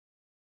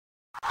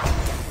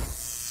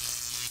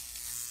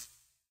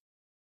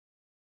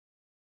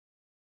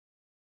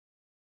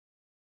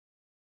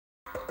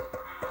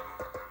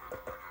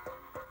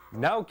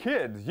Now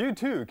kids, you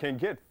too can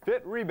get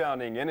fit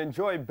rebounding and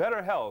enjoy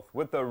better health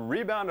with the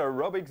Rebound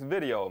aerobics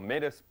video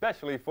made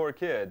especially for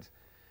kids.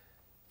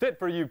 Fit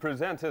for You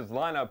presents his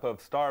lineup of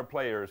star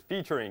players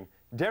featuring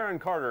Darren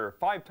Carter,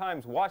 5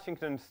 times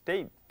Washington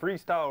State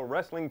freestyle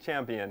wrestling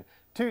champion,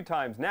 2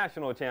 times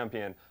national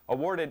champion,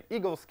 awarded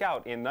Eagle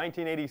Scout in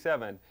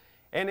 1987,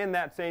 and in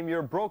that same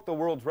year broke the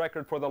world's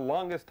record for the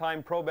longest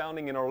time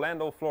pro-bounding in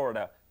Orlando,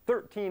 Florida,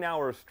 13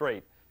 hours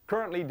straight.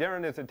 Currently,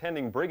 Darren is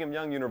attending Brigham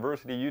Young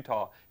University,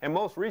 Utah, and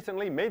most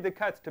recently made the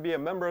cuts to be a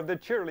member of the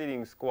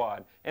cheerleading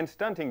squad and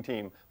stunting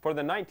team for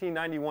the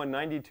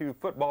 1991-92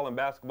 football and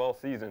basketball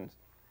seasons.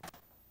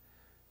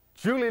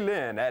 Julie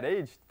Lynn, at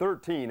age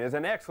 13, is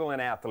an excellent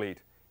athlete.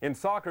 In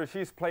soccer,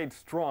 she's played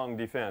strong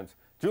defense.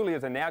 Julie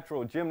is a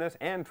natural gymnast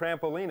and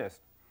trampolinist.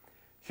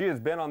 She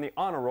has been on the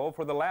honor roll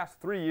for the last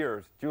 3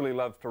 years. Julie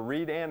loves to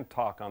read and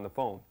talk on the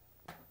phone.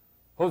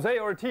 Jose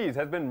Ortiz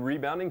has been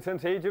rebounding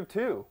since age of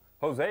 2.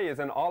 Jose is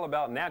an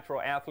all-about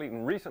natural athlete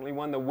and recently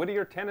won the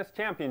Whittier Tennis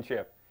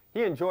Championship.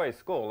 He enjoys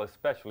school,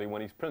 especially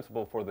when he's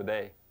principal for the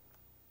day.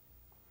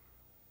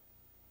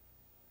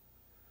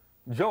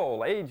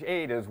 Joel, age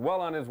 8, is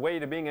well on his way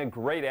to being a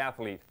great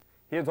athlete.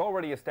 He has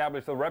already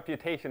established a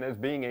reputation as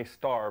being a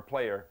star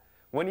player.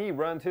 When he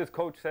runs, his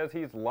coach says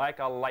he's like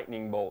a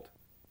lightning bolt.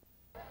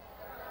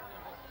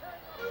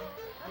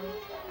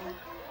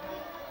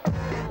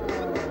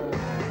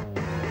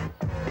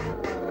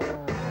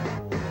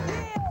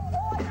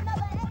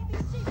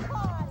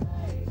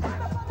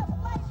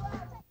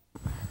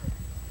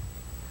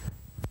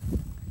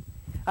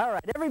 All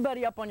right,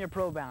 everybody up on your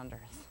pro-bounders.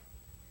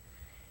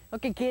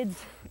 Okay,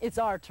 kids, it's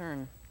our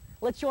turn.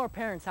 Let's show our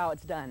parents how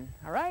it's done,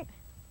 all right?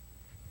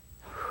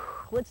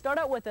 Let's start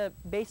out with a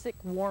basic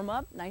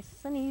warm-up, nice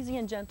and easy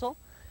and gentle.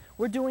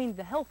 We're doing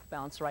the health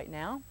bounce right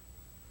now.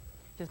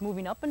 Just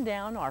moving up and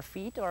down. Our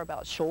feet are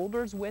about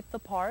shoulders width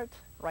apart,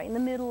 right in the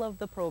middle of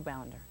the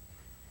pro-bounder.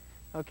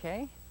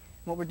 Okay?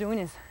 What we're doing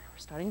is we're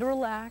starting to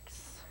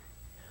relax.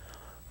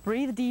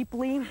 Breathe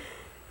deeply,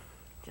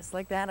 just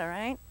like that, all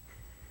right?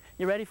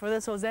 You ready for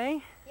this,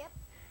 Jose? Yep.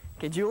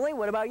 Okay, Julie,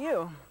 what about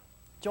you?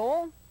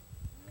 Joel?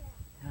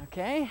 Yeah.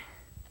 Okay.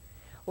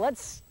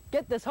 Let's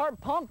get this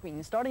heart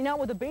pumping, starting out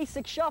with a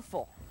basic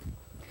shuffle.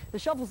 The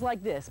shuffle's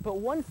like this. Put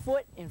one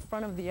foot in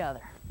front of the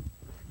other.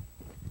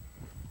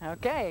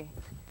 Okay.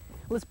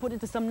 Let's put it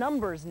to some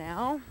numbers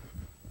now.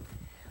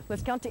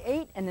 Let's count to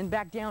 8 and then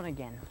back down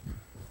again.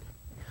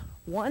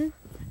 1,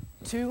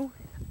 2,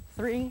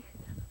 3,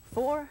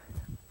 4,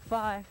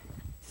 5,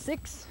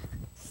 6,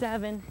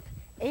 7,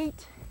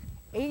 8,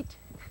 8,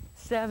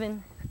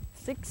 7,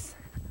 6,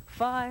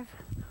 5,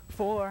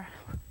 4,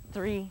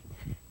 3,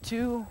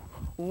 2,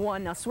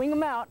 1. Now swing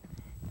them out,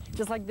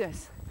 just like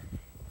this.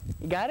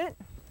 You got it?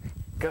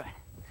 Good.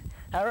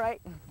 All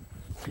right.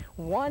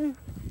 1,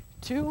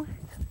 2,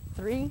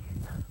 3,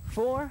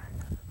 4,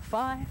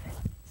 5,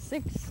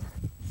 6,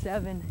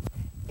 7,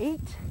 8,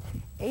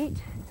 8,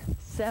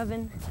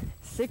 7,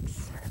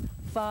 6,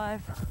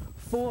 5,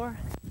 4,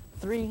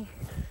 3,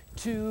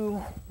 2,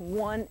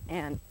 1,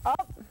 and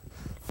up.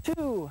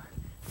 2,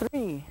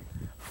 3,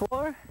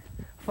 4,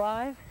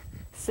 5,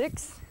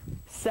 6,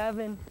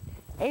 7,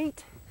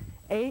 8,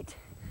 8,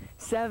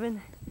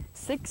 7,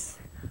 6,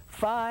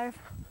 5,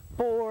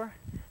 4,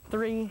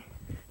 3,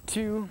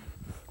 2,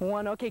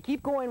 1. Okay,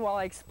 keep going while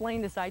I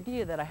explain this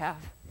idea that I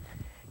have.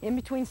 In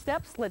between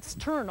steps, let's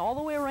turn all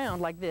the way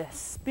around like this.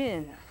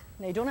 Spin.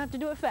 Now you don't have to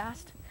do it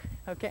fast,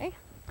 okay?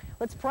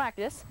 Let's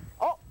practice.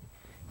 Oh,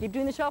 keep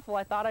doing the shuffle.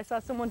 I thought I saw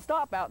someone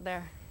stop out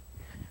there.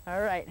 All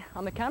right,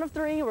 on the count of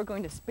 3, we're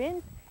going to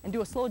spin and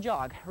do a slow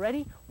jog.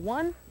 Ready?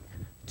 1,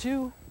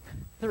 2,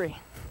 3.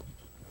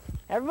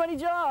 Everybody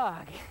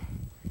jog.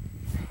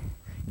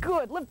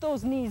 Good, lift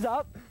those knees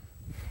up.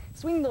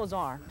 Swing those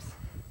arms.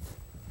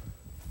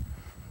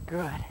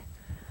 Good.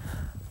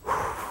 Do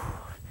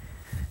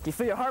you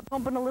feel your heart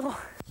pumping a little?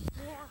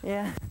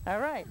 Yeah. Yeah, all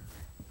right.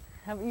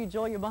 How about you,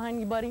 Joel? You're behind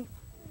me, buddy?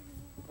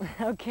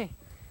 Okay.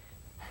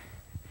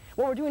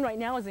 What we're doing right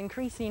now is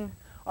increasing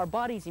our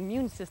body's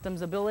immune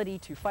system's ability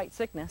to fight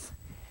sickness,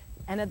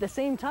 and at the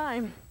same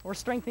time, we're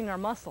strengthening our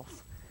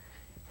muscles.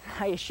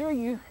 I assure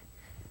you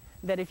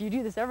that if you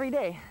do this every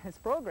day, this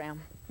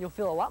program, you'll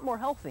feel a lot more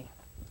healthy.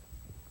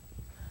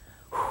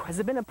 Has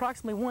it been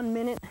approximately 1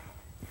 minute?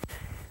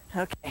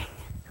 Okay.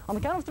 On the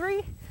count of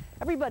 3,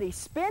 everybody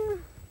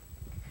spin,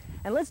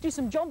 and let's do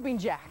some jumping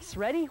jacks.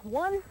 Ready?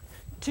 1,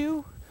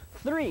 2,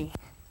 3.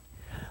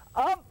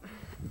 Up,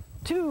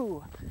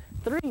 2,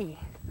 3,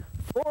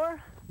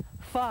 4,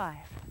 5,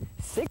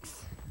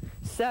 6,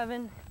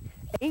 7,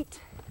 8,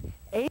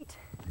 8,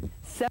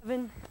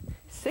 7,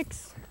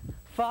 6,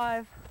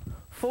 5,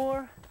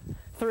 4,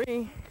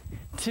 3,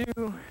 2,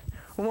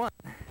 1.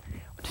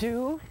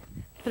 2,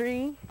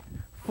 3,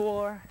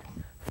 4,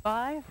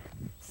 5,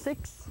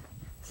 6,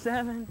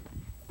 7,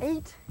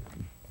 8,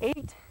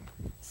 8,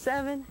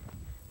 7,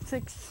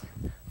 6,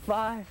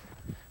 5,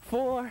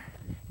 4.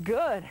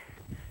 Good.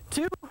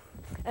 2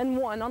 and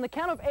 1. On the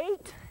count of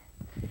 8,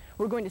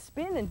 we're going to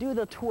spin and do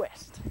the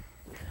twist.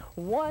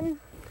 1,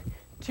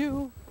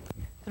 2,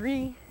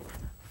 3,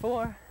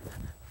 4,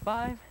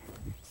 5,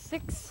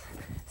 6,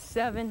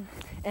 7,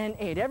 and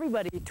 8.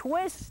 Everybody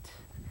twist.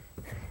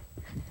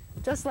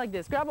 Just like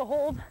this. Grab a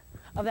hold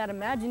of that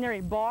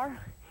imaginary bar.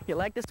 You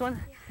like this one?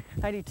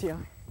 Yeah. I do too.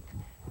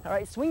 All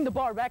right, swing the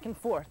bar back and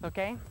forth,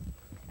 okay?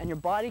 And your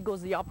body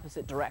goes the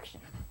opposite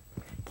direction.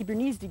 Keep your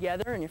knees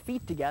together and your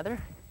feet together.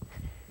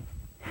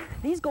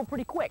 These go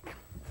pretty quick.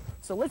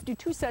 So let's do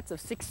 2 sets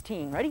of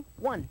 16. Ready?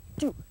 1,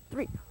 2,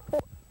 3, 4,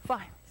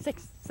 5,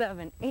 6,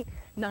 7, 8,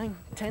 9,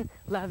 10,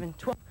 11,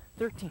 12,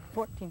 13,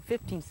 14,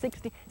 15,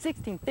 16,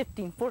 16,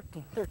 15,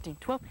 14, 13,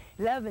 12,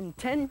 11,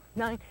 10,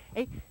 9,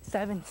 8,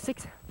 7,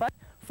 6, 5,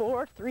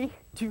 4, 3,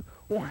 2,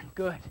 1.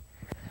 Good.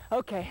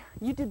 Okay,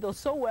 you did those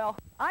so well.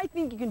 I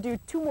think you can do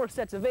 2 more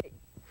sets of 8.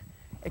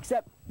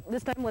 Except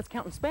this time let's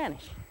count in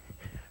Spanish.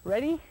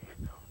 Ready?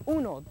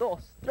 1, 2,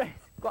 3,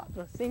 4,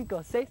 5,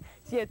 6,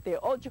 7, 8,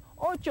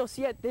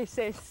 8,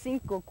 7,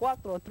 6, 5,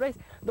 4, 3,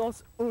 2,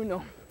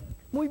 1.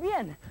 Muy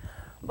bien.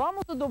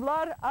 Vamos a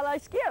doblar a la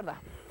izquierda.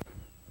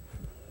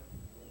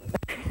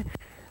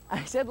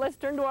 I said let's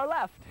turn to our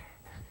left.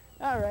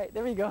 All right,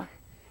 there we go.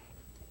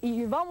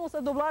 Y vamos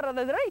a doblar a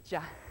la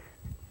derecha.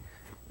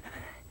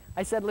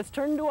 I said let's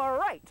turn to our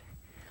right.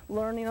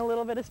 Learning a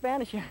little bit of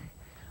Spanish here.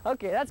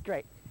 Okay, that's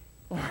great.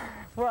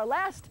 For our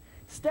last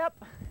step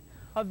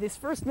of this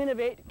first minute of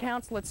 8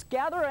 counts, let's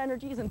gather our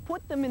energies and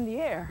put them in the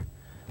air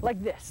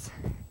like this.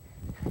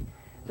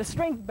 The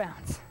strength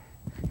bounce.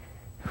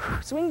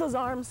 Swing those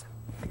arms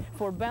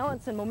for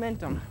balance and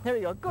momentum. There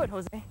you go. Good,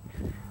 Jose.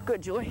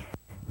 Good, Julie.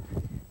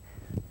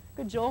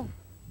 Good, Joel.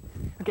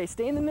 Okay,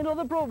 stay in the middle of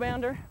the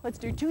Rebounder. Let's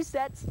do 2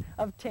 sets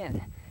of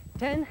 10.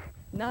 10,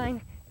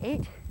 9,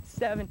 8,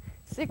 7,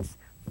 6,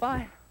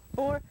 5,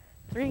 4,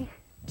 3,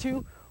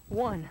 2,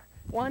 1.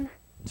 1,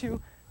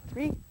 2,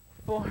 3,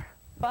 4,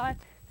 5,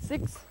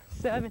 6,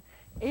 7,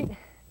 8,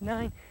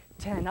 9,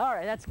 10. All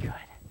right, that's good.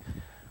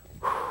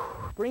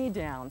 Bring it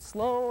down,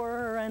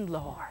 slower and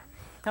lower.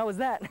 How was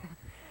that?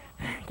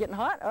 Getting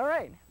hot? All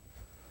right.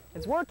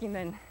 It's working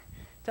then.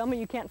 Tell me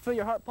you can't feel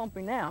your heart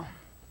pumping now.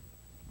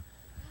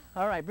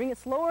 All right, bring it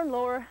slower and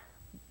lower.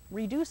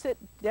 Reduce it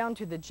down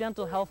to the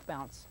gentle health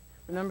bounce.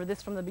 Remember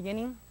this from the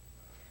beginning?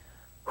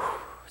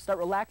 Start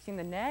relaxing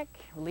the neck,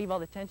 relieve all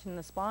the tension in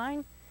the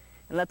spine,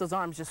 and let those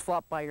arms just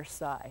flop by your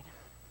side.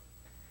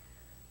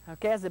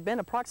 Okay, has it been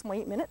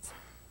approximately 8 minutes?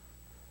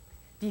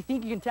 Do you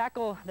think you can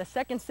tackle the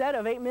second set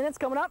of 8 minutes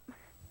coming up?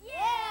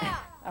 Yeah!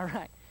 All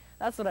right,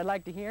 that's what I'd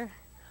like to hear.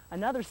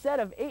 Another set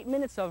of 8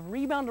 minutes of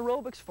rebound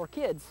aerobics for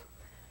kids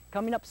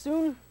coming up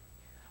soon,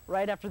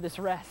 right after this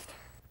rest.